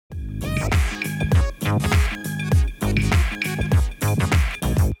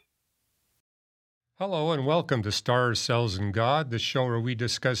Hello and welcome to Stars, Cells, and God, the show where we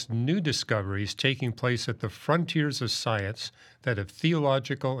discuss new discoveries taking place at the frontiers of science that have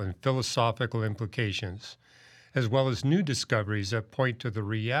theological and philosophical implications, as well as new discoveries that point to the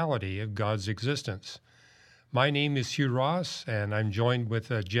reality of God's existence. My name is Hugh Ross, and I'm joined with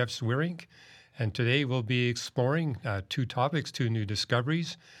Jeff Zwirink, and today we'll be exploring two topics, two new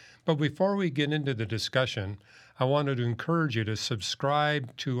discoveries. But before we get into the discussion, I wanted to encourage you to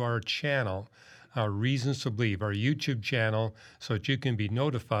subscribe to our channel, Reasons to Believe, our YouTube channel, so that you can be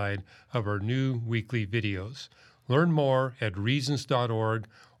notified of our new weekly videos. Learn more at reasons.org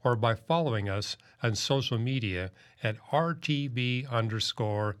or by following us on social media at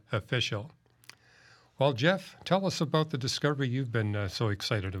RTB_official. Well, Jeff, tell us about the discovery you've been so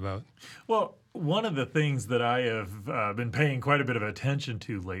excited about. Well, one of the things that I have been paying quite a bit of attention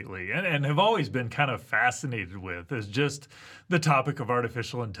to lately and have always been kind of fascinated with is just the topic of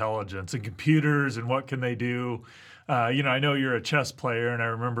artificial intelligence and computers and what can they do. I know you're a chess player, and I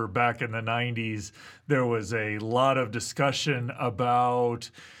remember back in the 90s, there was a lot of discussion about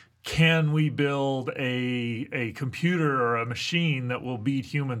can we build a computer or a machine that will beat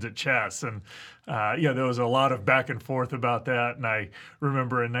humans at chess? And there was a lot of back and forth about that. And I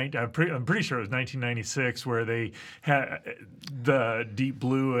remember I'm pretty sure it was 1996 where they had the Deep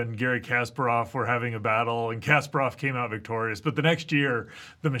Blue and Garry Kasparov were having a battle, and Kasparov came out victorious. But the next year,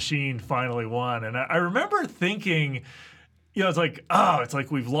 the machine finally won. And I remember thinking, it's like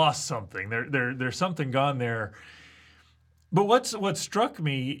we've lost something. There's something gone there. But what struck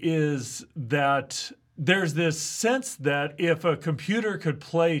me is that there's this sense that if a computer could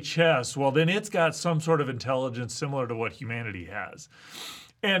play chess, well, then it's got some sort of intelligence similar to what humanity has.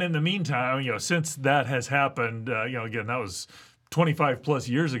 And in the meantime, since that has happened, again, that was 25 plus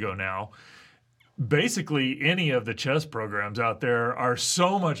years ago now, basically any of the chess programs out there are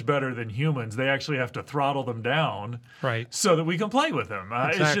so much better than humans. They actually have to throttle them down, right, so that we can play with them.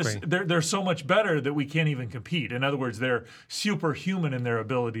 Exactly. It's just they're so much better that we can't even compete. In other words, they're superhuman in their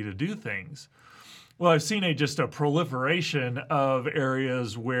ability to do things. Well, I've seen just a proliferation of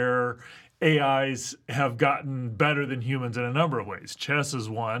areas where AIs have gotten better than humans in a number of ways. Chess is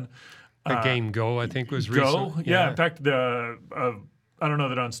one. The game Go, I think, was Go, recent. yeah. In fact, I don't know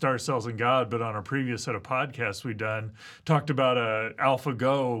that on Stars, Cells, and God, but on a previous set of podcasts we've done, talked about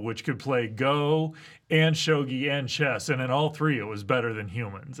AlphaGo, which could play Go and Shogi and chess. And in all three, it was better than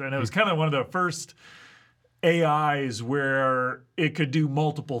humans. And it was kind of one of the first AIs where it could do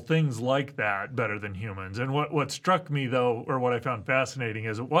multiple things like that better than humans. And what struck me, though, or what I found fascinating,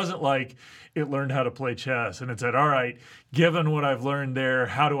 is it wasn't like it learned how to play chess and it said, all right, given what I've learned there,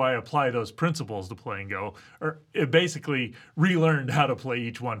 how do I apply those principles to playing Go? Or it basically relearned how to play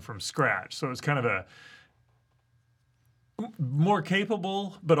each one from scratch. So it's kind of a more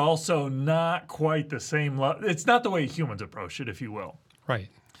capable, but also not quite the same level. It's not the way humans approach it, if you will. Right.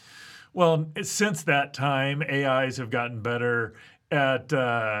 Well, since that time, AIs have gotten better at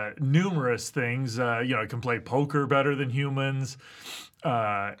numerous things. It can play poker better than humans.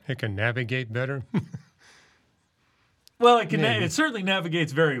 It can navigate better. Well, it certainly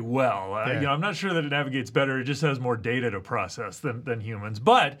navigates very well. Yeah. I'm not sure that it navigates better. It just has more data to process than humans.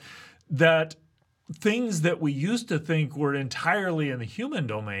 But that things that we used to think were entirely in the human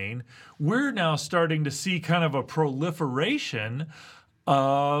domain, we're now starting to see kind of a proliferation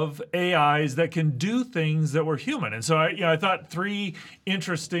of AIs that can do things that were human. And so I thought three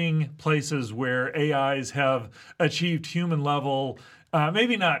interesting places where AIs have achieved human level,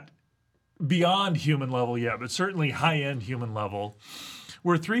 maybe not beyond human level yet, but certainly high-end human level,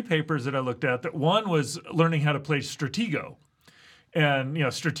 were three papers that I looked at. That one was learning how to play Stratego. And,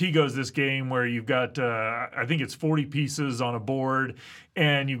 Stratego is this game where you've got, I think it's 40 pieces on a board,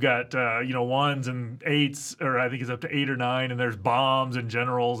 and you've got, ones and eights, or I think it's up to 8 or 9, and there's bombs and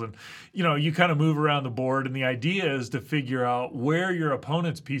generals, and, you kind of move around the board, and the idea is to figure out where your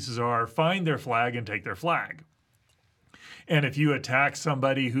opponent's pieces are, find their flag, and take their flag. And if you attack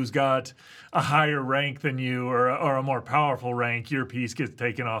somebody who's got a higher rank than you or a more powerful rank, your piece gets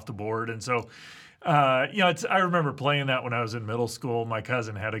taken off the board. And so, I remember playing that when I was in middle school. My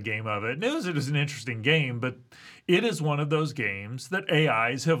cousin had a game of it, and it was an interesting game, but it is one of those games that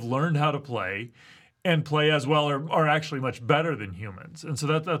AIs have learned how to play and play as well or are actually much better than humans. And so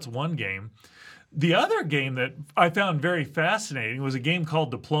that's one game. The other game that I found very fascinating was a game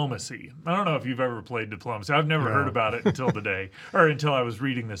called Diplomacy. I don't know if you've ever played Diplomacy. I've never heard about it until today, or until I was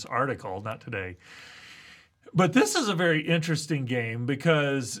reading this article, not today. But this is a very interesting game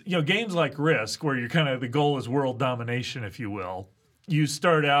because, games like Risk, where the goal is world domination, if you will. You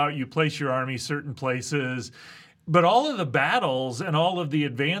start out, you place your army certain places, but all of the battles and all of the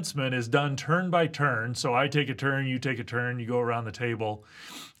advancement is done turn by turn. So I take a turn, you take a turn, you go around the table.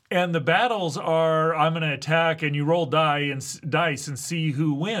 And the battles are, I'm going to attack, and you roll dice and see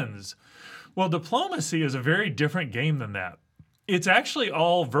who wins. Well, diplomacy is a very different game than that. It's actually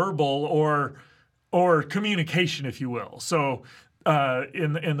all verbal or communication, if you will. So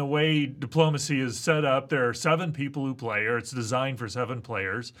in the way diplomacy is set up, there are 7 people who play, or it's designed for 7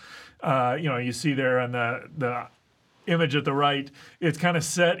 players. You see there on the image at the right, it's kind of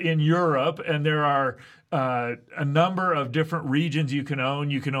set in Europe, and there are a number of different regions you can own.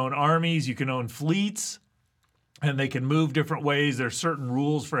 You can own armies, you can own fleets, and they can move different ways. There's certain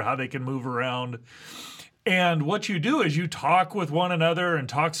rules for how they can move around. And what you do is you talk with one another and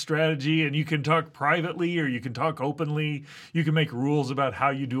talk strategy, and you can talk privately or you can talk openly. You can make rules about how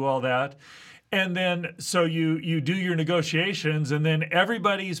you do all that. And then so you do your negotiations, and then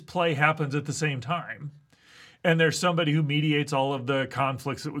everybody's play happens at the same time. And there's somebody who mediates all of the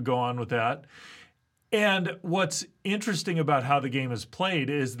conflicts that would go on with that. And what's interesting about how the game is played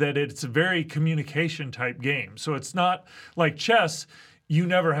is that it's a very communication type game. So it's not like chess, you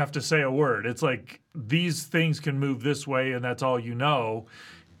never have to say a word. It's like these things can move this way and that's all you know.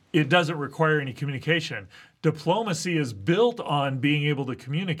 It doesn't require any communication. Diplomacy is built on being able to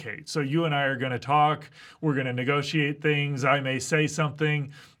communicate. So you and I are going to talk. We're going to negotiate things. I may say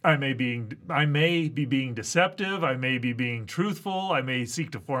something. I may be being deceptive. I may be being truthful. I may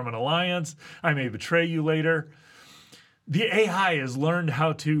seek to form an alliance. I may betray you later. The AI has learned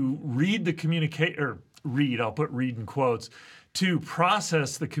how to read the I'll put read in quotes, to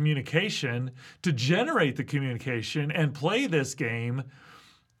process the communication, to generate the communication, and play this game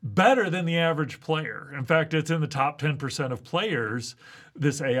better than the average player. In fact, it's in the top 10% of players,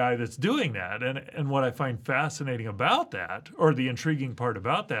 this AI that's doing that. And what I find fascinating about that, or the intriguing part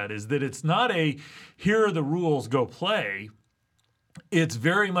about that, is that it's not a, here are the rules, go play. It's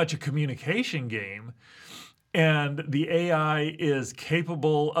very much a communication game. And the AI is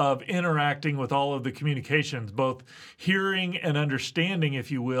capable of interacting with all of the communications, both hearing and understanding, if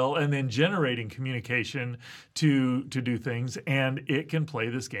you will, and then generating communication to do things. And it can play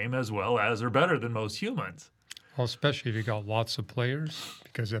this game as well as or better than most humans. Well, especially if you got lots of players,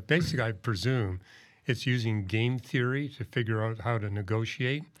 because basically I presume it's using game theory to figure out how to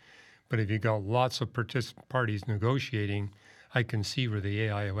negotiate. But if you got lots of parties negotiating, I can see where the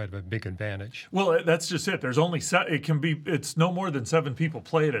AI would have a big advantage. Well, that's just it. There's only it's no more than 7 people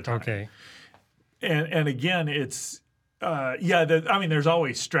play at a time. Okay. And again, it's there's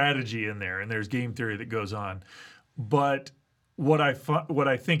always strategy in there, and there's game theory that goes on. But what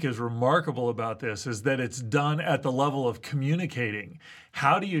I think is remarkable about this is that it's done at the level of communicating.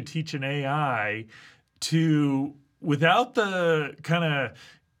 How do you teach an AI to, without the kind of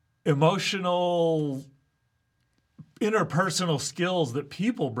emotional interpersonal skills that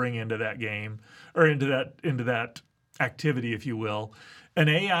people bring into that game, or into that activity, if you will, an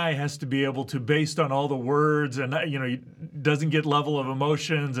AI has to be able to, based on all the words, and doesn't get level of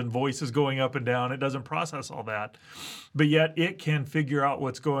emotions and voices going up and down. It doesn't process all that, but yet it can figure out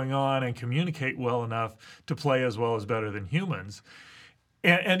what's going on and communicate well enough to play as well as better than humans.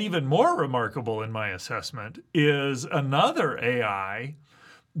 And even more remarkable in my assessment is another AI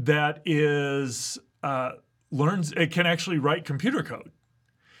that is it can actually write computer code.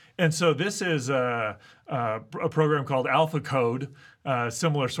 And so this is a program called AlphaCode,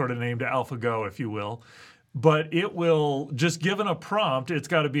 similar sort of name to AlphaGo, if you will. But it will, just given a prompt, it's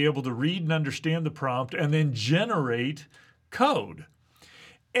got to be able to read and understand the prompt and then generate code.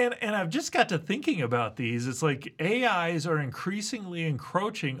 And I've just got to thinking about these. It's like AIs are increasingly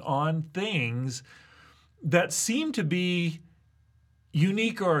encroaching on things that seem to be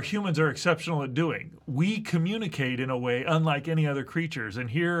unique or humans are exceptional at doing. We communicate in a way unlike any other creatures. And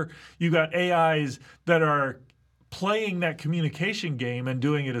here you got AIs that are playing that communication game and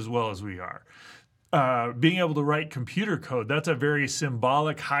doing it as well as we are. Being able to write computer code, that's a very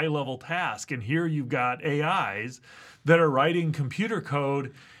symbolic, high-level task. And here you've got AIs that are writing computer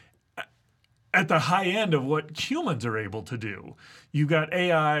code at the high end of what humans are able to do. You got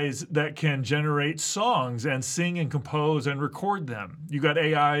AIs that can generate songs and sing and compose and record them. You got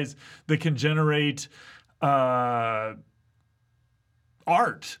AIs that can generate art.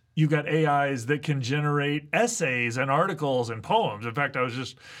 You got AIs that can generate essays and articles and poems. In fact, I was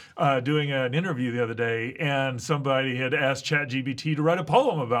just doing an interview the other day, and somebody had asked ChatGPT to write a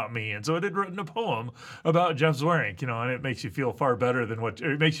poem about me, and so it had written a poem about Jeff Zweerink. And it makes you feel far better than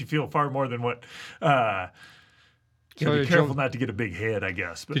it makes you feel far more than what. Be careful not to get a big head, I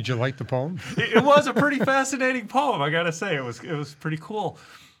guess. But did you like the poem? It was a pretty fascinating poem, I got to say. It was pretty cool.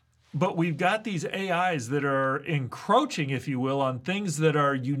 but we've got these AIs that are encroaching, if you will, on things that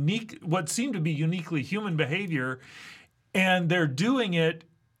are unique, what seem to be uniquely human behavior, and they're doing it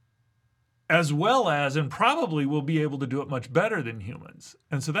as well as, and probably will be able to do it much better than humans.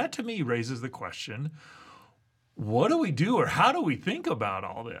 And so that to me raises the question, what do we do, or how do we think about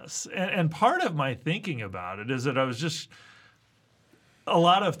all this? And part of my thinking about it is that a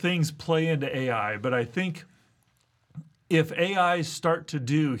lot of things play into AI, but I think if AIs start to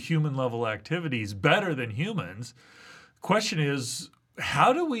do human level activities better than humans, question is,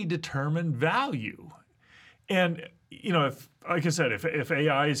 how do we determine value? And, if, like I said, if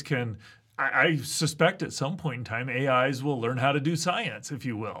AIs can, I suspect at some point in time, AIs will learn how to do science, if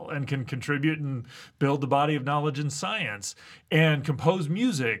you will, and can contribute and build the body of knowledge in science and compose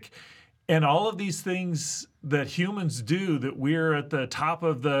music. And all of these things that humans do, that we're at the top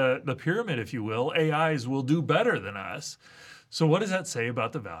of the pyramid, if you will, AIs will do better than us. So what does that say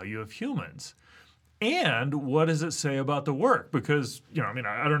about the value of humans? And what does it say about the work? Because,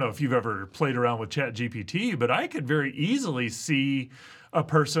 I don't know if you've ever played around with ChatGPT, but I could very easily see a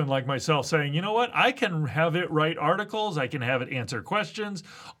person like myself saying, you know what, I can have it write articles, I can have it answer questions.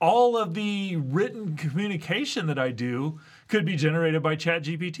 All of the written communication that I do could be generated by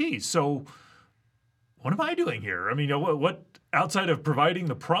ChatGPT. So what am I doing here? I mean, what outside of providing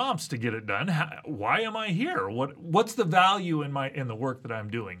the prompts to get it done, why am I here? What's the value in the work that I'm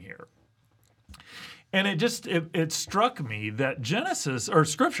doing here? And it struck me that Genesis or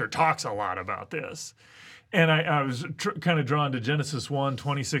Scripture talks a lot about this. And I was kind of drawn to Genesis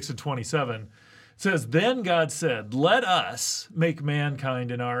 1:26 and 27. It says, "Then God said, 'Let us make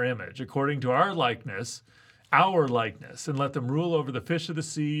mankind in our image, according to our likeness, and let them rule over the fish of the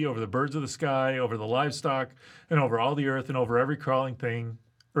sea, over the birds of the sky, over the livestock, and over all the earth, and over every crawling thing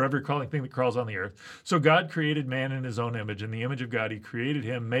that crawls on the earth.' So God created man in his own image. In the image of God, he created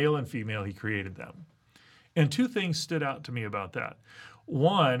him, male and female, he created them." And two things stood out to me about that.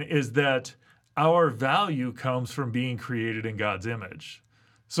 One is that our value comes from being created in God's image.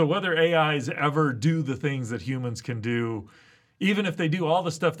 So whether AIs ever do the things that humans can do, even if they do all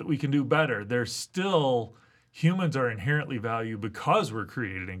the stuff that we can do better, humans are inherently valued because we're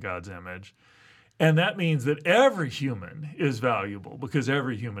created in God's image. And that means that every human is valuable because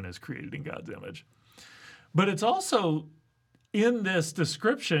every human is created in God's image. But it's also in this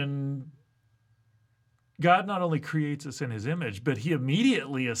description, God not only creates us in his image, but he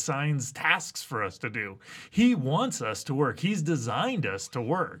immediately assigns tasks for us to do. He wants us to work. He's designed us to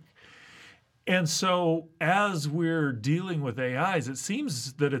work. And so as we're dealing with AIs, it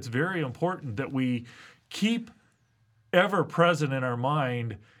seems that it's very important that we keep ever present in our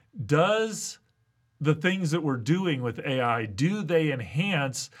mind, does the things that we're doing with AI, do they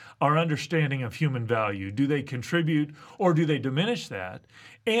enhance our understanding of human value? Do they contribute or do they diminish that?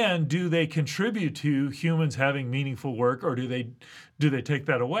 And do they contribute to humans having meaningful work, or do they take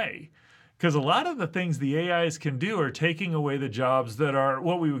that away? Because a lot of the things the AIs can do are taking away the jobs that are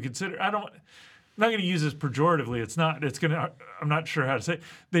what we would consider, I'm not going to use this pejoratively. I'm not sure how to say it.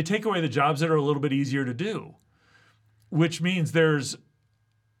 They take away the jobs that are a little bit easier to do, which means there's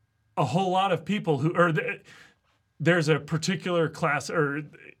a whole lot of people there's a particular class, or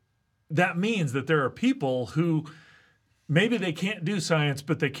that means that there are people who maybe they can't do science,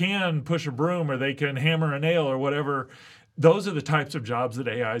 but they can push a broom or they can hammer a nail or whatever. Those are the types of jobs that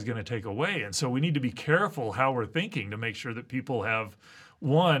AI is going to take away. And so we need to be careful how we're thinking to make sure that people have,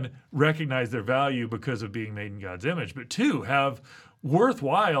 one, recognize their value because of being made in God's image, but two, have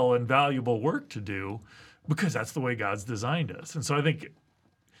worthwhile and valuable work to do because that's the way God's designed us. And so I think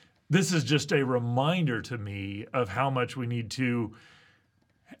this is just a reminder to me of how much your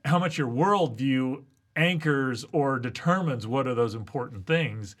worldview anchors or determines what are those important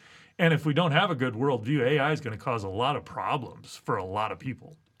things. And if we don't have a good worldview, AI is going to cause a lot of problems for a lot of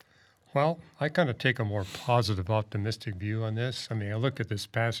people. Well, I kind of take a more positive, optimistic view on this. I mean, I look at this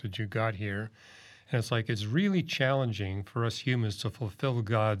passage you got here, and it's like it's really challenging for us humans to fulfill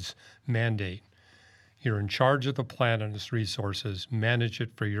God's mandate. You're in charge of the planet and its resources, manage it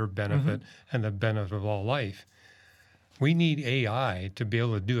for your benefit and the benefit of all life. We need AI to be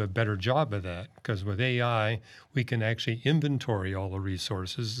able to do a better job of that, because with AI, we can actually inventory all the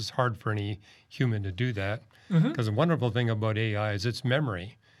resources. It's hard for any human to do that, because the wonderful thing about AI is its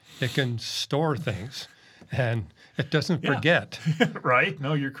memory. It can store things, and it doesn't forget. Right?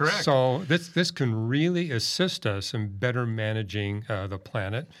 No, you're correct. So this can really assist us in better managing the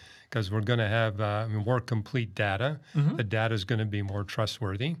planet, because we're going to have more complete data. The data is going to be more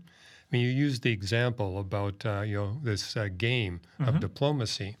trustworthy. I mean, you used the example about this game of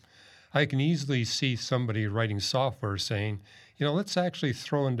diplomacy. I can easily see somebody writing software saying, let's actually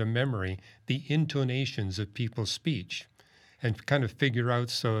throw into memory the intonations of people's speech and kind of figure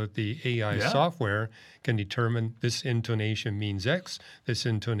out so that the AI software can determine this intonation means X, this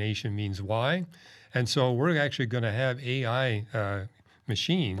intonation means Y. And so we're actually going to have AI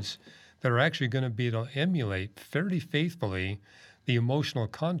machines that are actually going to be able to emulate fairly faithfully the emotional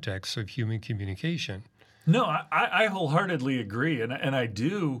context of human communication. No, I wholeheartedly agree. And I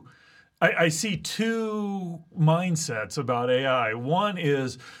do. I see two mindsets about AI. One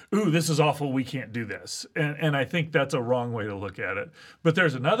is, ooh, this is awful, we can't do this. And I think that's a wrong way to look at it. But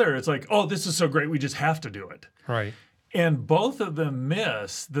there's another, it's like, oh, this is so great, we just have to do it. Right. And both of them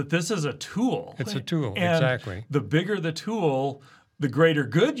miss that this is a tool. It's a tool, and exactly. The bigger the tool, the greater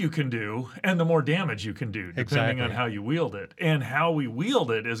good you can do and the more damage you can do, depending on how you wield it. And how we wield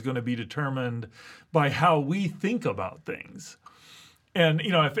it is going to be determined by how we think about things. And,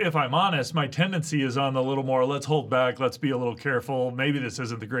 if I'm honest, my tendency is on the little more, let's hold back, let's be a little careful, maybe this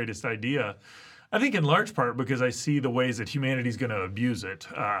isn't the greatest idea. I think in large part because I see the ways that humanity's going to abuse it.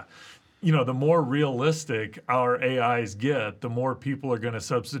 The more realistic our AIs get, the more people are going to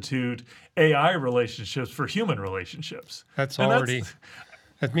substitute AI relationships for human relationships. It's already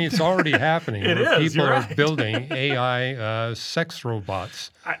happening. It where is. People You're are right. building AI sex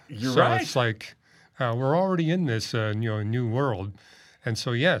robots. You're so right. it's like we're already in this new world. And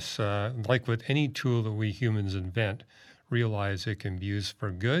so, yes, like with any tool that we humans invent, realize it can be used for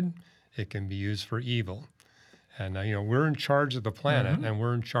good, it can be used for evil. And, we're in charge of the planet, and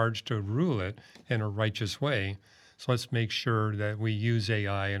we're in charge to rule it in a righteous way. So let's make sure that we use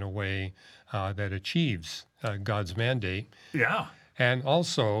AI in a way that achieves God's mandate. Yeah. And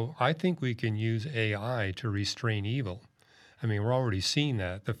also, I think we can use AI to restrain evil. I mean, we're already seeing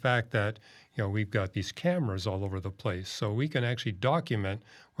that. The fact that, we've got these cameras all over the place, so we can actually document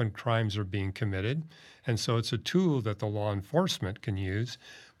when crimes are being committed. And so it's a tool that the law enforcement can use,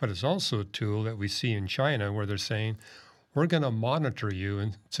 but it's also a tool that we see in China where they're saying, we're going to monitor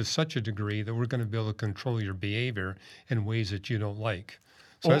you to such a degree that we're going to be able to control your behavior in ways that you don't like.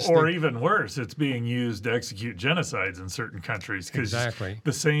 So or even worse, it's being used to execute genocides in certain countries because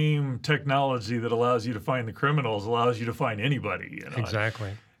the same technology that allows you to find the criminals allows you to find anybody.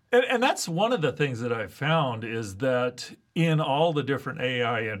 Exactly. And that's one of the things that I've found is that in all the different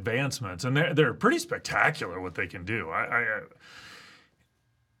AI advancements, and they're pretty spectacular what they can do.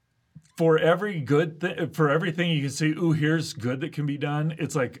 For every for everything you can see, ooh, here's good that can be done.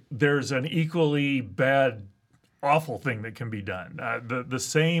 It's like there's an equally bad, awful thing that can be done. The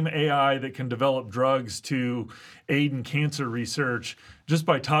same AI that can develop drugs to aid in cancer research just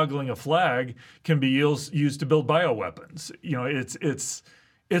by toggling a flag can be used to build bioweapons.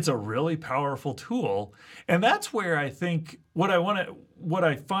 It's a really powerful tool, and that's where I think what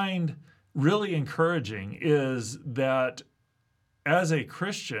I find really encouraging is that as a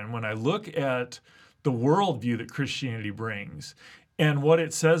Christian, when I look at the worldview that Christianity brings and what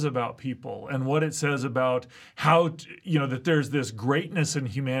it says about people and what it says about how, that there's this greatness in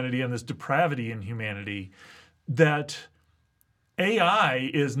humanity and this depravity in humanity, that AI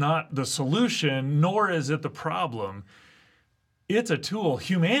is not the solution, nor is it the problem. It's a tool.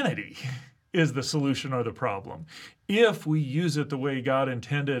 Humanity is the solution or the problem. If we use it the way God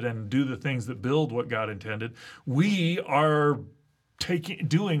intended and do the things that build what God intended, we are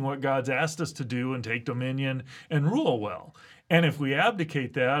doing what God's asked us to do and take dominion and rule well. And if we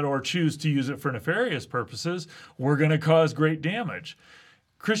abdicate that or choose to use it for nefarious purposes, we're going to cause great damage.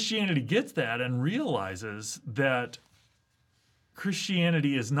 Christianity gets that and realizes that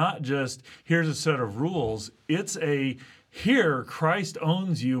Christianity is not just, here's a set of rules. It's here, Christ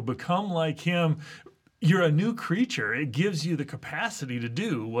owns you, become like him. You're a new creature. It gives you the capacity to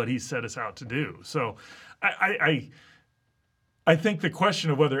do what he set us out to do. So I think the question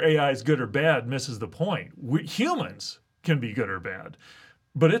of whether AI is good or bad misses the point. Humans can be good or bad,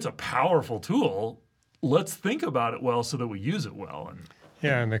 but it's a powerful tool. Let's think about it well so that we use it well.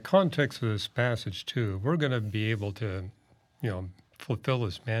 In the context of this passage too, we're going to be able to, fulfill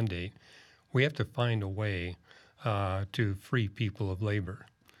this mandate. We have to find a way to free people of labor.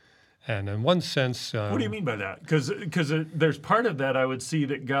 And in one sense... what do you mean by that? Because there's part of that I would see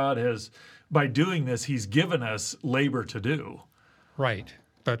that God has, by doing this, he's given us labor to do. Right.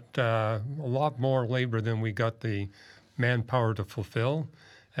 But a lot more labor than we got the manpower to fulfill.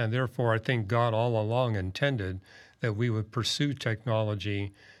 And therefore, I think God all along intended that we would pursue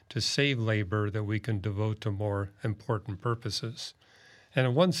technology to save labor that we can devote to more important purposes. And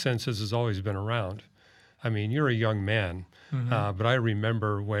in one sense, this has always been around. I mean, you're a young man, but I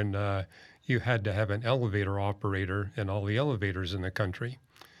remember when you had to have an elevator operator in all the elevators in the country.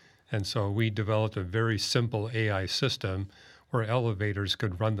 And so we developed a very simple AI system where elevators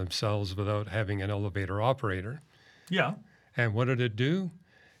could run themselves without having an elevator operator. Yeah. And what did it do?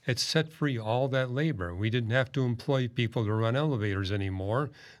 It set free all that labor. We didn't have to employ people to run elevators anymore.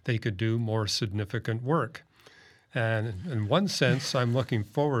 They could do more significant work. And in one sense, I'm looking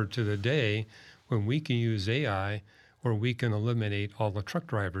forward to the day when we can use AI where we can eliminate all the truck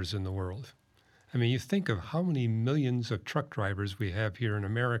drivers in the world. I mean, you think of how many millions of truck drivers we have here in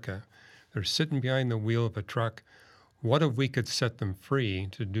America. They're sitting behind the wheel of a truck. What if we could set them free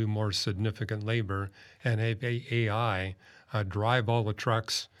to do more significant labor and have AI drive all the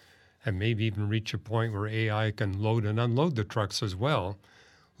trucks and maybe even reach a point where AI can load and unload the trucks as well?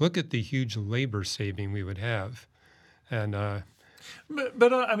 Look at the huge labor saving we would have. And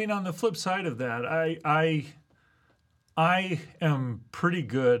But I mean, on the flip side of that, I am pretty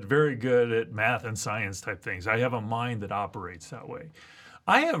good, very good at math and science type things. I have a mind that operates that way.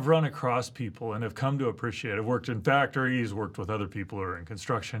 I have run across people and have come to appreciate. I've worked in factories, worked with other people who are in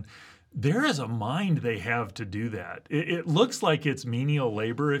construction. There is a mind they have to do that. It looks like it's menial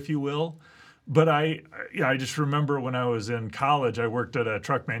labor, if you will. But I just remember when I was in college, I worked at a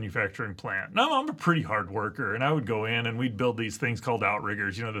truck manufacturing plant. Now, I'm a pretty hard worker, and I would go in and we'd build these things called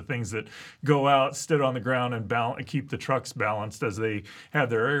outriggers, the things that go out, sit on the ground, and keep the trucks balanced as they have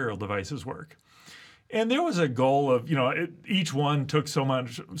their aerial devices work. And there was a goal of, each one took so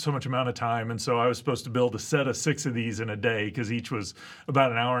much amount of time. And so I was supposed to build a set of 6 of these in a day because each was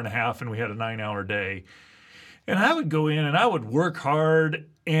about an hour and a half and we had a 9-hour day. And I would go in and I would work hard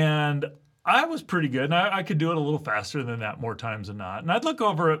and I was pretty good. And I could do it a little faster than that more times than not. And I'd look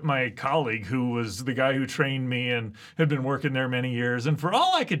over at my colleague who was the guy who trained me and had been working there many years. And for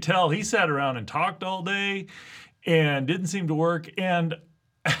all I could tell, he sat around and talked all day and didn't seem to work. And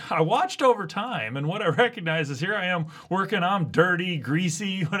I watched over time, and what I recognized is here I am working, I'm dirty,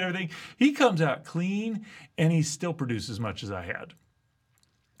 greasy, whatever. He comes out clean, and he still produces as much as I had.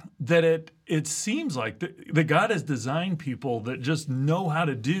 That it seems like that God has designed people that just know how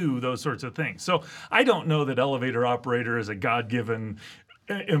to do those sorts of things. So I don't know that elevator operator is a God-given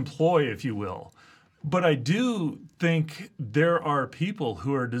employee, if you will. But I do think there are people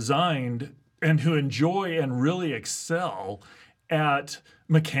who are designed and who enjoy and really excel at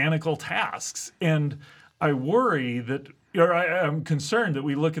mechanical tasks. And I worry that, or I'm concerned that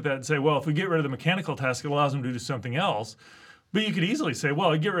we look at that and say, well, if we get rid of the mechanical task, it allows them to do something else. But you could easily say,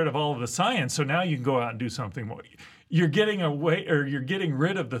 well, get rid of all of the science, so now you can go out and do something more. You're getting away, or you're getting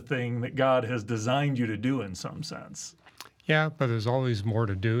rid of the thing that God has designed you to do in some sense. yeah, but there's always more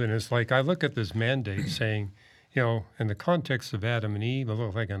to do. And it's like I look at this mandate saying, in the context of Adam and Eve, it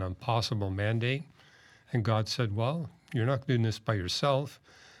looked like an impossible mandate. And God said, well, you're not doing this by yourself.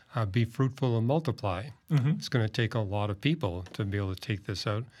 Be fruitful and multiply. Mm-hmm. It's going to take a lot of people to be able to take this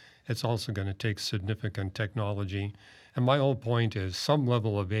out. It's also going to take significant technology. And my whole point is some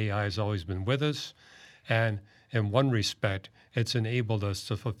level of AI has always been with us. And in one respect, it's enabled us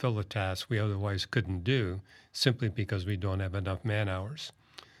to fulfill a task we otherwise couldn't do simply because we don't have enough man hours.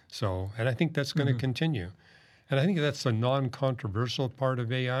 So, and I think that's going to continue. And I think that's the non-controversial part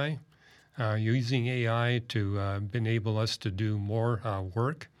of AI. Using AI to enable us to do more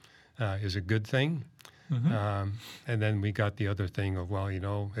work is a good thing. Mm-hmm. And then we got the other thing of, well,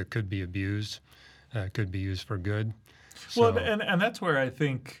 it could be abused. It could be used for good. So, well, and that's where I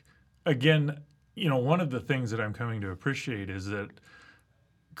think, again, one of the things that I'm coming to appreciate is that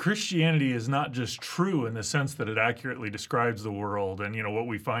Christianity is not just true in the sense that it accurately describes the world and, what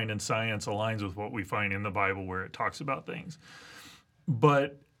we find in science aligns with what we find in the Bible where it talks about things.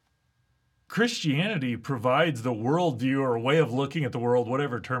 But Christianity provides the worldview or a way of looking at the world,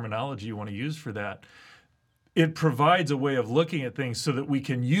 whatever terminology you want to use for that. It provides a way of looking at things so that we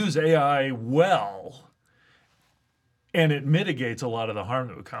can use AI well, and it mitigates a lot of the harm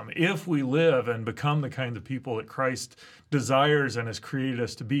that would come. If we live and become the kind of people that Christ desires and has created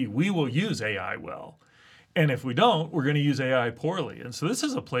us to be, we will use AI well. And if we don't, we're going to use AI poorly. And so this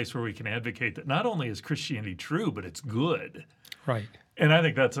is a place where we can advocate that not only is Christianity true, but it's good. Right. And I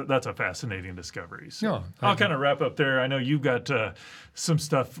think that's a fascinating discovery. So yeah, I'll kind of wrap up there. I know you've got some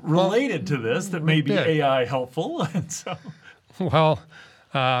stuff related to this that may be AI helpful. And so, well,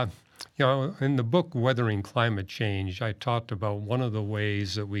 in the book Weathering Climate Change, I talked about one of the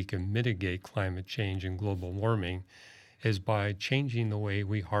ways that we can mitigate climate change and global warming is by changing the way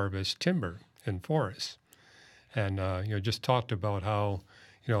we harvest timber in forests. And just talked about how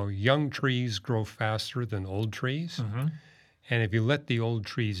young trees grow faster than old trees. Mm-hmm. And if you let the old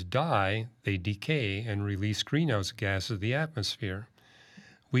trees die, they decay and release greenhouse gases to the atmosphere.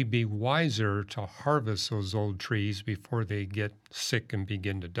 We'd be wiser to harvest those old trees before they get sick and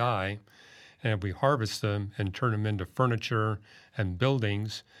begin to die. And if we harvest them and turn them into furniture and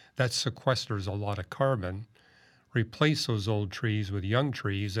buildings, that sequesters a lot of carbon. Replace those old trees with young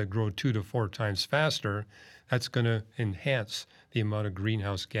trees that grow 2 to 4 times faster, that's going to enhance the amount of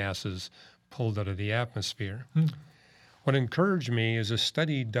greenhouse gases pulled out of the atmosphere. What encouraged me is a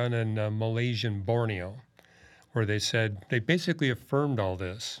study done in Malaysian Borneo, where they basically affirmed all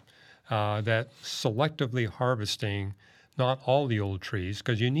this, that selectively harvesting not all the old trees,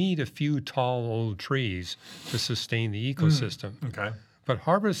 because you need a few tall old trees to sustain the ecosystem. Okay. But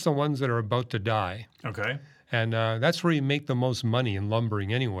harvest the ones that are about to die. Okay. And that's where you make the most money in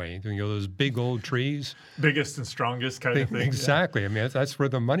lumbering anyway. Those big old trees. Biggest and strongest kind of thing. Exactly. I mean, that's where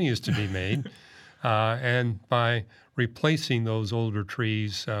the money is to be made. And by replacing those older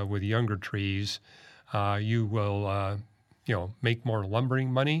trees with younger trees, you will make more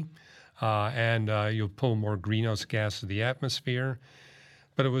lumbering money, and you'll pull more greenhouse gas to the atmosphere.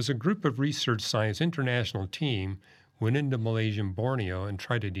 But it was a group of research science international team went into Malaysian Borneo and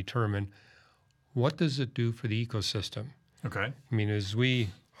tried to determine what does it do for the ecosystem. Okay. I mean, as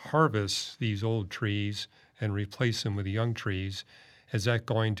we harvest these old trees and replace them with young trees, is that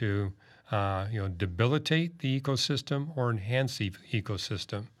going to debilitate the ecosystem or enhance the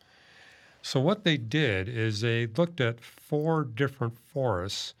ecosystem? So what they did is they looked at 4 different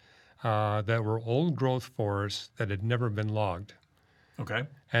forests that were old growth forests that had never been logged. Okay.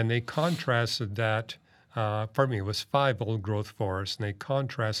 And they contrasted that, it was 5 old growth forests, and they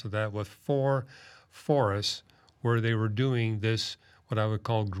contrasted that with 4 forests where they were doing this, what I would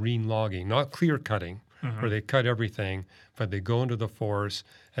call green logging, not clear cutting, where they cut everything, but they go into the forest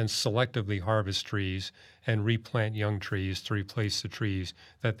and selectively harvest trees and replant young trees to replace the trees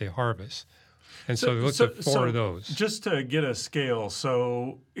that they harvest. And so they looked at 4 of those. Just to get a scale,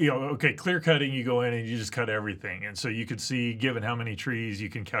 so, clear cutting, you go in and you just cut everything. And so you could see, given how many trees, you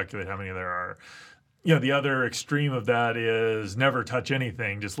can calculate how many there are. The other extreme of that is never touch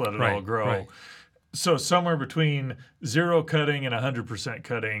anything, just let it all grow. Right. So somewhere between 0 cutting and 100%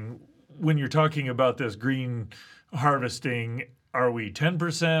 cutting, when you're talking about this green harvesting, are we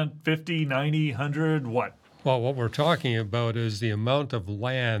 10%, 50, 90, 100, what? Well, what we're talking about is the amount of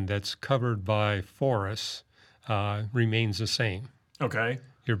land that's covered by forests remains the same. Okay.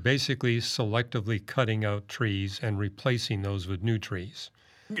 You're basically selectively cutting out trees and replacing those with new trees.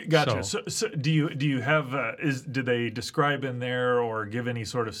 Gotcha. So do you have did they describe in there or give any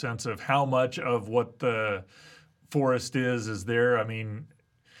sort of sense of how much of what the forest is there? I mean,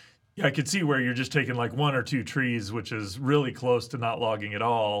 I could see where you're just taking like 1 or 2 trees, which is really close to not logging at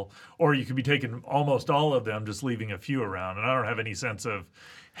all, or you could be taking almost all of them, just leaving a few around. And I don't have any sense of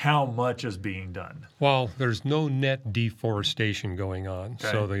how much is being done. Well, there's no net deforestation going on.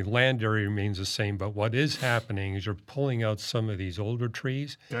 Okay. So the land area remains the same. But what is happening is you're pulling out some of these older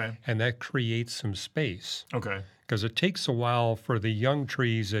trees, Okay. and that creates some space. Okay. Because it takes a while for the young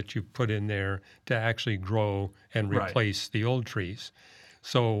trees that you put in there to actually grow and replace the old trees.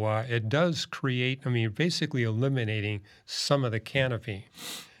 So it does create, basically eliminating some of the canopy.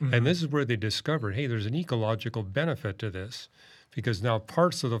 And this is where they discovered, hey, there's an ecological benefit to this. Because now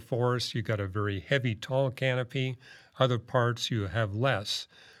parts of the forest, you got a very heavy, tall canopy. Other parts, you have less.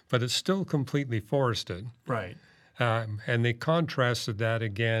 But it's still completely forested. Right. And they contrasted that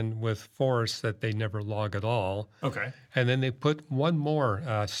again with forests that they never log at all. Okay. And then they put one more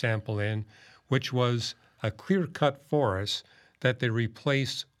sample in, which was a clear-cut forest that they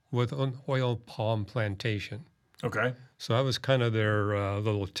replaced with an oil palm plantation. Okay. So that was kind of their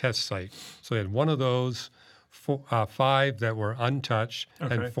little test site. So they had one of those, 5 that were untouched,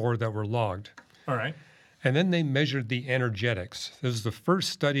 and 4 that were logged. All right. And then they measured the energetics. This is the first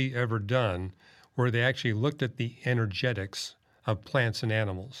study ever done where they actually looked at the energetics of plants and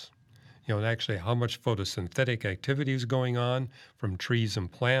animals. And actually how much photosynthetic activity is going on from trees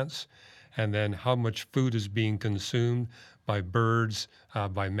and plants, and then how much food is being consumed by birds,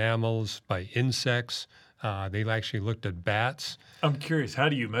 by mammals, by insects. They actually looked at bats. I'm curious, how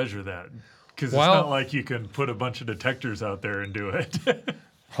do you measure that? Because it's not like you can put a bunch of detectors out there and do it.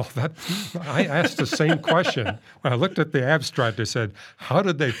 I asked the same question. When I looked at the abstract, I said, how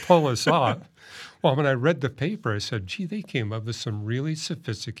did they pull this off? Well, when I read the paper, I said, gee, they came up with some really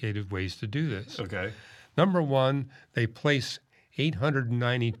sophisticated ways to do this. Okay. Number one, they placed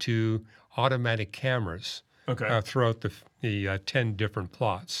 892 automatic cameras throughout the 10 different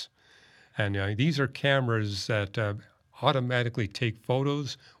plots. And these are cameras that automatically take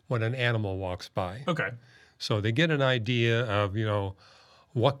photos when an animal walks by. Okay. So they get an idea of,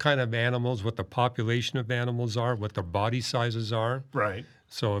 what kind of animals, what the population of animals are, what their body sizes are. Right.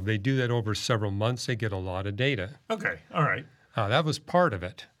 So if they do that over several months, they get a lot of data. Okay. All right. That was part of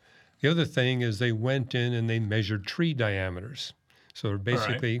it. The other thing is they went in and they measured tree diameters. So they're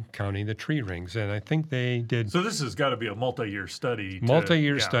basically counting the tree rings. And I think they did So this has got to be a multi-year study.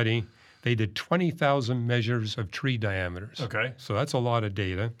 multi-year study. They did 20,000 measures of tree diameters. Okay. So that's a lot of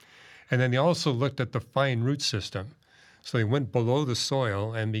data. And then they also looked at the fine root system. So they went below the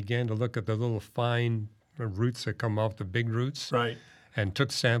soil and began to look at the little fine roots that come off the big roots. Right. And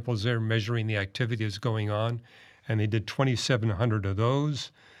took samples there, measuring the activity that's going on. And they did 2,700 of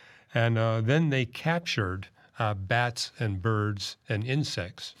those. And then they captured bats and birds and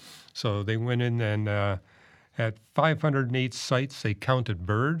insects. So they went in and at 508 sites, they counted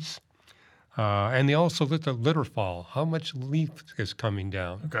birds. And they also looked at litter fall, how much leaf is coming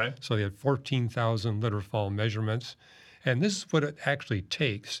down. Okay. So they had 14,000 litter fall measurements. And this is what it actually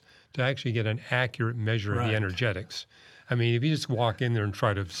takes to actually get an accurate measure of the energetics. I mean, if you just walk in there and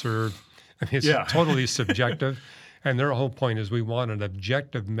try to observe, I mean, it's totally subjective. And their whole point is we want an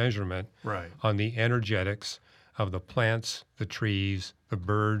objective measurement on the energetics of the plants, the trees, the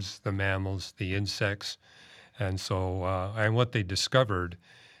birds, the mammals, the insects. And so, and what they discovered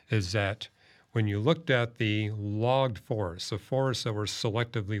is that when you looked at the logged forests, the forests that were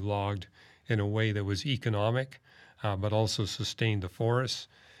selectively logged in a way that was economic, but also sustained the forests,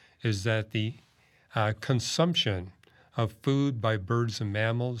 is that the consumption of food by birds and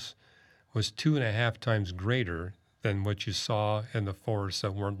mammals was 2.5 times greater than what you saw in the forests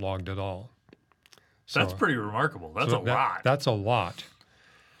that weren't logged at all. So, that's pretty remarkable. That's a lot. That's a lot.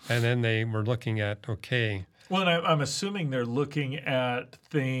 And then they were looking at, okay. Well, and I'm assuming they're looking at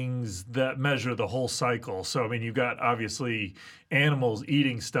things that measure the whole cycle. So, I mean, you've got obviously animals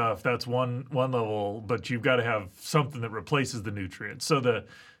eating stuff. That's one level, but you've got to have something that replaces the nutrients. So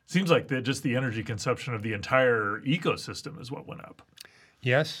seems like just the energy consumption of the entire ecosystem is what went up.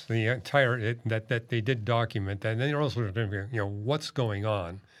 Yes, the entire that they did document that. And then they're also looking at, what's going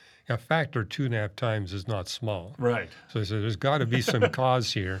on. A factor 2.5 times is not small. Right. So there's got to be some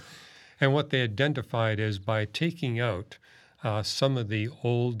cause here. And what they identified is by taking out some of the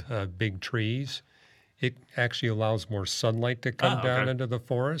old big trees, it actually allows more sunlight to come down into the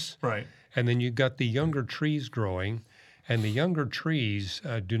forest. Right. And then you've got the younger trees growing, and the younger trees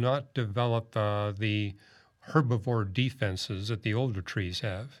do not develop the herbivore defenses that the older trees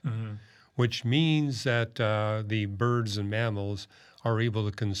have, which means that the birds and mammals are able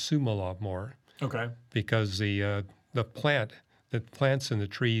to consume a lot more. Okay. Because the plants and the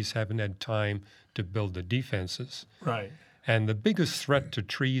trees haven't had time to build the defenses. Right. And the biggest threat to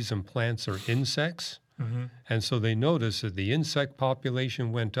trees and plants are insects. And so they noticed that the insect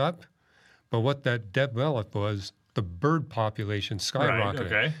population went up, but what that developed was the bird population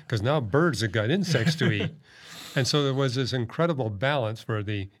skyrocketed. Because now birds have got insects to eat. And so there was this incredible balance where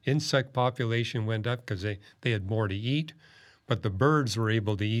the insect population went up because they had more to eat, but the birds were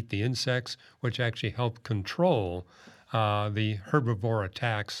able to eat the insects, which actually helped control the herbivore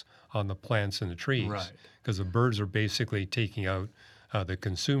attacks on the plants and the trees. Because the birds are basically taking out the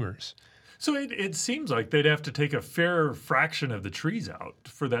consumers. So it seems like they'd have to take a fair fraction of the trees out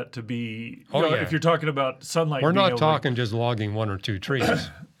for that to be. If you're talking about sunlight, we're not talking just logging 1 or 2 trees.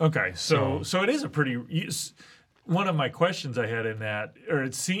 Okay, so it is a pretty. One of my questions I had in that,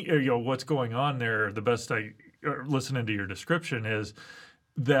 what's going on there. The best listening to your description is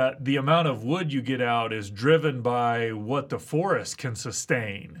that the amount of wood you get out is driven by what the forest can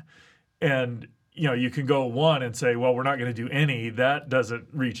sustain, and you can go one and say, well, we're not going to do any. That doesn't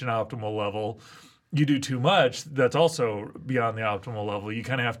reach an optimal level. You do too much, that's also beyond the optimal level. You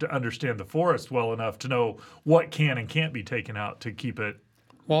kind of have to understand the forest well enough to know what can and can't be taken out to keep it.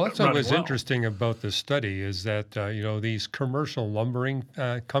 Well, that's what was interesting about this study is that, these commercial lumbering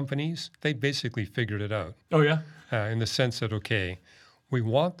companies, they basically figured it out. Oh, yeah? In the sense that, okay, we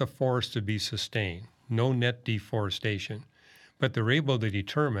want the forest to be sustained, no net deforestation, but they're able to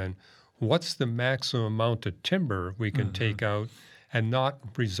determine what's the maximum amount of timber we can take out and not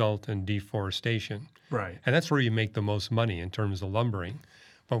result in deforestation. Right. And that's where you make the most money in terms of lumbering.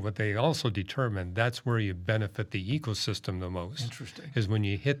 But what they also determined, that's where you benefit the ecosystem the most. Interesting. Is when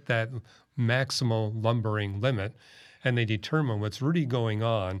you hit that maximal lumbering limit, and they determine what's really going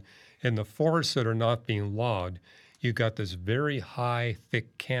on in the forests that are not being logged. You got this very high,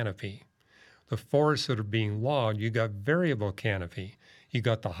 thick canopy. The forests that are being logged, you got variable canopy. You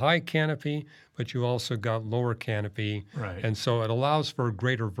got the high canopy, but you also got lower canopy. Right. And so it allows for a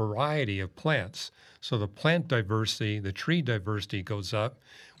greater variety of plants. So the plant diversity, the tree diversity goes up,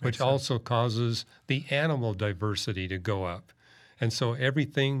 which also causes the animal diversity to go up. And so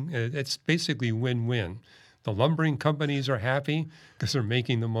everything, it's basically win-win. The lumbering companies are happy because they're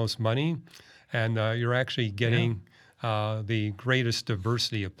making the most money, and you're actually getting the greatest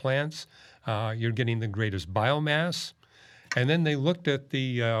diversity of plants. You're getting the greatest biomass. And then they looked at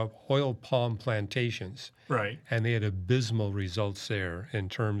the oil palm plantations. Right. And they had abysmal results there in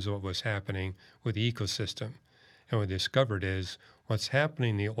terms of what was happening with the ecosystem. And what they discovered is what's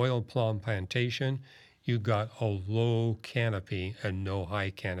happening in the oil palm plantation, you got a low canopy and no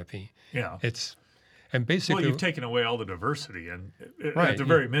high canopy. Yeah. And basically, well, you've taken away all the diversity, and right, at the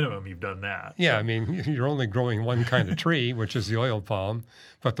very minimum, you've done that. Yeah, so. I mean, you're only growing one kind of tree, which is the oil palm,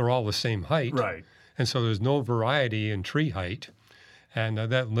 but they're all the same height. Right. And so there's no variety in tree height, and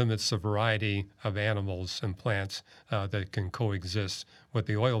that limits the variety of animals and plants that can coexist with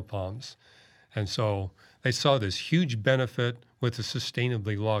the oil palms. And so they saw this huge benefit with the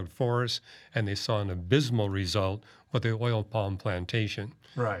sustainably logged forest, and they saw an abysmal result with the oil palm plantation.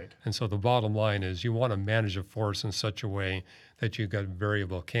 Right. And so the bottom line is you want to manage a forest in such a way that you've got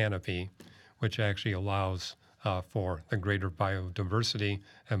variable canopy, which actually allows for the greater biodiversity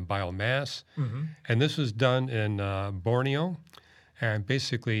and biomass. Mm-hmm. And this was done in Borneo. And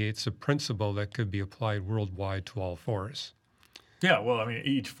basically, it's a principle that could be applied worldwide to all forests. Yeah, well, I mean,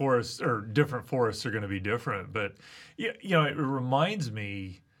 each forest or different forests are going to be different. But, you know, it reminds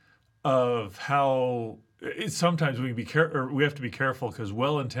me of how sometimes we have to be careful because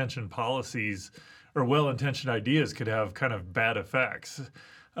well-intentioned policies or well-intentioned ideas could have kind of bad effects.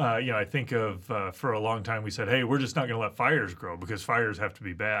 I think of for a long time we said, hey, we're just not going to let fires grow because fires have to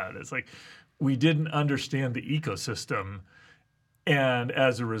be bad. It's like we didn't understand the ecosystem, and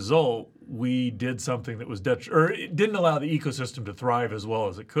as a result, we did something that was it didn't allow the ecosystem to thrive as well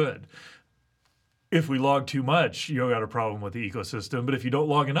as it could. If we log too much, you got a problem with the ecosystem. But if you don't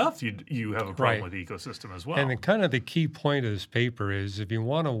log enough, you have a problem with the ecosystem as well. And the key point of this paper is if you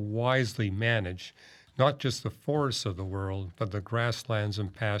want to wisely manage not just the forests of the world, but the grasslands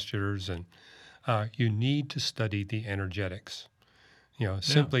and pastures, and you need to study the energetics.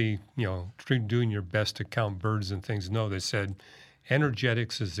 Simply doing your best to count birds and things. No, they said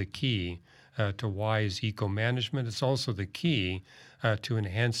energetics is the key to wise eco-management. It's also the key to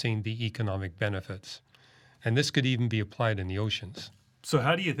enhancing the economic benefits. And this could even be applied in the oceans. So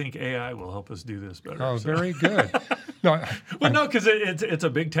how do you think AI will help us do this better? Oh, very good. No, because it's a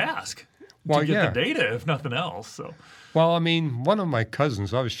big task to get the data, if nothing else. So. Well, I mean, one of my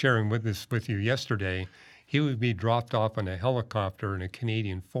cousins, I was sharing with you yesterday, he would be dropped off on a helicopter in a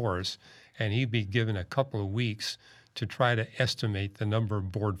Canadian forest, and he'd be given a couple of weeks to try to estimate the number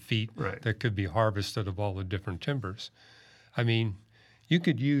of board feet that could be harvested of all the different timbers. I mean, you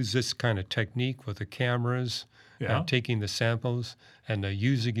could use this kind of technique with the cameras, taking the samples, and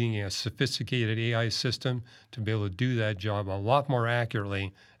using a sophisticated AI system to be able to do that job a lot more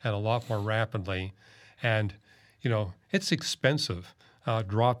accurately and a lot more rapidly. And, it's expensive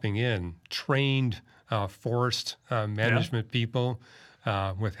dropping in trained forest management people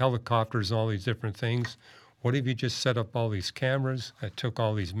with helicopters and all these different things. What if you just set up all these cameras that took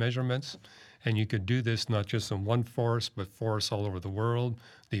all these measurements, and you could do this not just in one forest, but forests all over the world,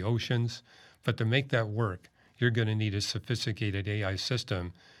 the oceans. But to make that work, you're going to need a sophisticated AI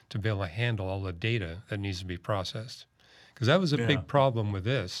system to be able to handle all the data that needs to be processed. Because that was a big problem with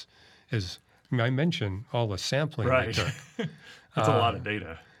this, is I mentioned all the sampling they took. That's a lot of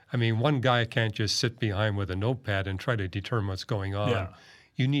data. I mean, one guy can't just sit behind with a notepad and try to determine what's going on. Yeah.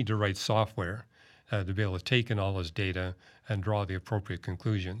 You need to write software to be able to take in all this data and draw the appropriate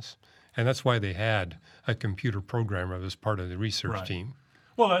conclusions. And that's why they had a computer programmer as part of the research team.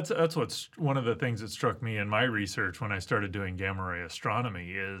 Well, that's what's one of the things that struck me in my research when I started doing gamma ray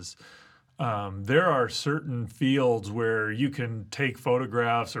astronomy is there are certain fields where you can take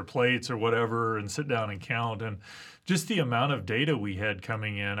photographs or plates or whatever and sit down and count. And just the amount of data we had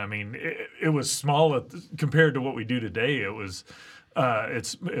coming in, I mean, it was small compared to what we do today. It was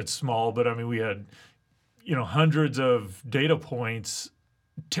it's small, but I mean, we had hundreds of data points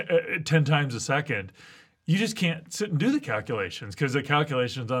 10 times a second. You just can't sit and do the calculations because the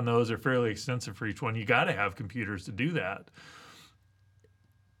calculations on those are fairly extensive for each one. You got to have computers to do that.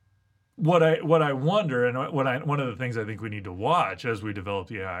 What I wonder, and one of the things I think we need to watch as we develop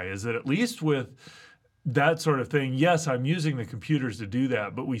the AI is that at least with that sort of thing, yes, I'm using the computers to do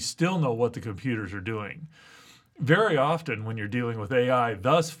that, but we still know what the computers are doing. Very often when you're dealing with AI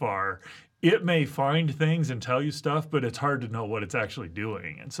thus far, it may find things and tell you stuff, but it's hard to know what it's actually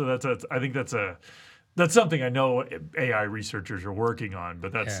doing. And so I think that's something I know AI researchers are working on,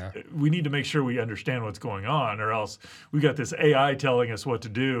 but we need to make sure we understand what's going on, or else we got this AI telling us what to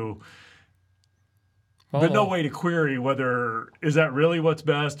do, but no way to query whether is that really what's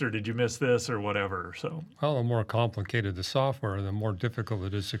best, or did you miss this, or whatever. So, well, the more complicated the software, the more difficult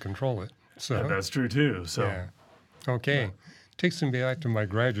it is to control it. So that's true too. So, Okay. Takes me back to my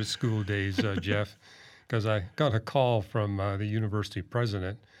graduate school days, Jeff, because I got a call from the university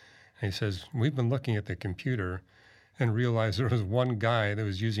president. And he says, we've been looking at the computer and realized there was one guy that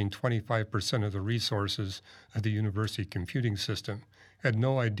was using 25% of the resources of the university computing system. Had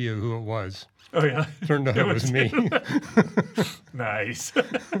no idea who it was. Oh, yeah. Turned out it was me. Nice.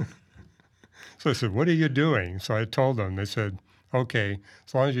 So I said, what are you doing? So I told them. They said, okay,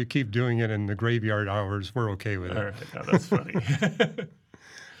 as long as you keep doing it in the graveyard hours, we're okay with it. All right. Now that's funny.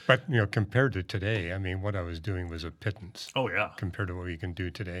 But, compared to today, I mean, what I was doing was a pittance Oh, yeah. compared to what we can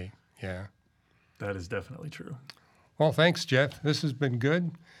do today. Yeah. That is definitely true. Well, thanks, Jeff. This has been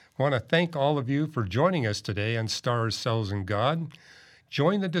good. I want to thank all of you for joining us today on Stars, Cells, and God.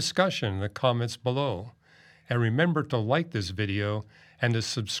 Join the discussion in the comments below. And remember to like this video and to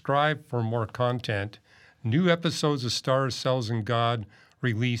subscribe for more content. New episodes of Stars, Cells, and God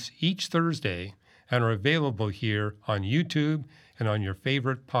release each Thursday and are available here on YouTube and on your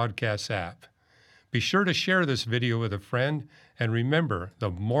favorite podcast app. Be sure to share this video with a friend, and remember, the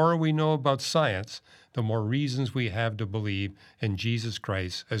more we know about science, the more reasons we have to believe in Jesus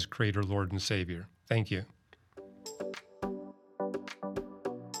Christ as Creator, Lord, and Savior. Thank you.